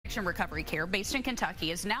Addiction Recovery Care, based in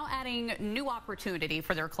Kentucky, is now adding new opportunity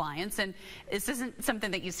for their clients, and this isn't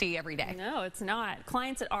something that you see every day. No, it's not.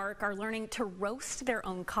 Clients at ARC are learning to roast their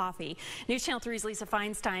own coffee. News Channel 3's Lisa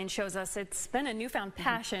Feinstein shows us it's been a newfound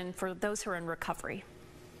passion for those who are in recovery.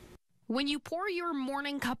 When you pour your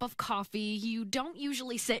morning cup of coffee, you don't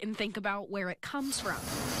usually sit and think about where it comes from.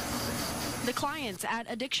 The clients at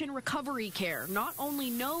Addiction Recovery Care not only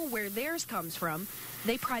know where theirs comes from,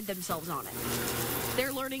 they pride themselves on it.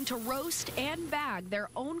 They're learning to roast and bag their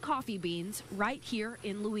own coffee beans right here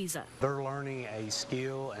in Louisa. They're learning a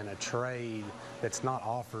skill and a trade that's not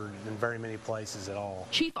offered in very many places at all.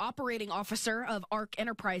 Chief Operating Officer of ARC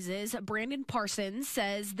Enterprises, Brandon Parsons,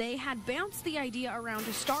 says they had bounced the idea around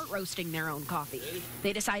to start roasting their own coffee.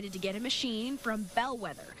 They decided to get a machine from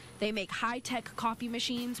Bellwether. They make high-tech coffee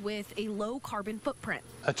machines with a low-carbon footprint.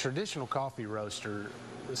 A traditional coffee roaster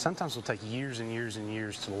sometimes will take years and years and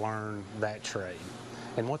years to learn that trade.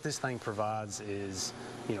 And what this thing provides is,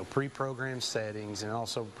 pre-programmed settings, and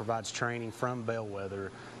also provides training from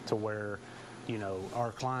Bellwether to where,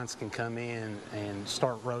 our clients can come in and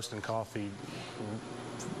start roasting coffee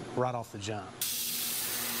right off the jump.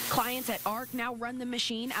 Clients at ARC now run the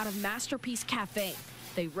machine out of Masterpiece Cafe.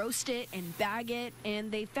 They roast it and bag it,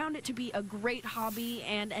 and they found it to be a great hobby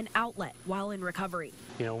and an outlet while in recovery.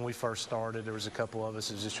 When we first started, there was a couple of us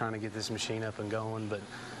who was just trying to get this machine up and going,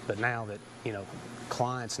 but now that,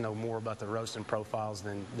 clients know more about the roasting profiles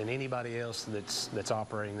than anybody else that's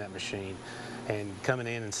operating that machine. And coming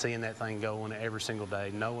in and seeing that thing going every single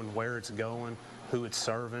day, knowing where it's going, who it's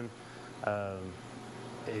serving,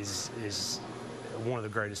 is one of the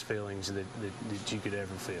greatest feelings that you could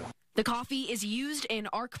ever feel. The coffee is used in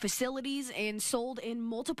ARC facilities and sold in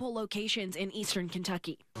multiple locations in eastern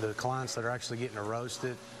Kentucky. The clients that are actually getting to roast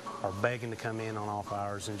it are begging to come in on off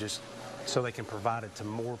hours, and just so they can provide it to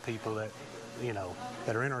more people that,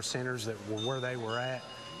 that are in our centers that were where they were at,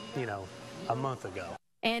 a month ago.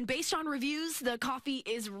 And based on reviews, the coffee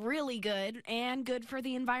is really good and good for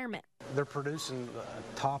the environment. They're producing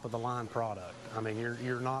top of the line product. I mean,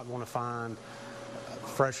 you're not going to find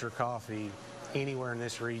fresher coffee anywhere in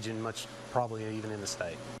this region, much probably even in the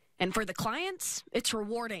state. And for the clients, it's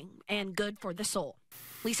rewarding and good for the soul.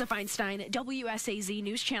 Lisa Feinstein, WSAZ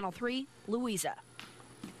News Channel 3, Louisa.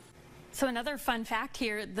 So another fun fact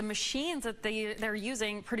here, the machines that they're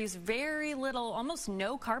using produce very little, almost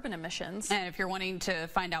no carbon emissions. And if you're wanting to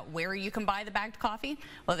find out where you can buy the bagged coffee,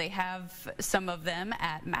 well, they have some of them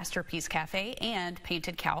at Masterpiece Cafe and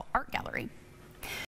Painted Cow Art Gallery.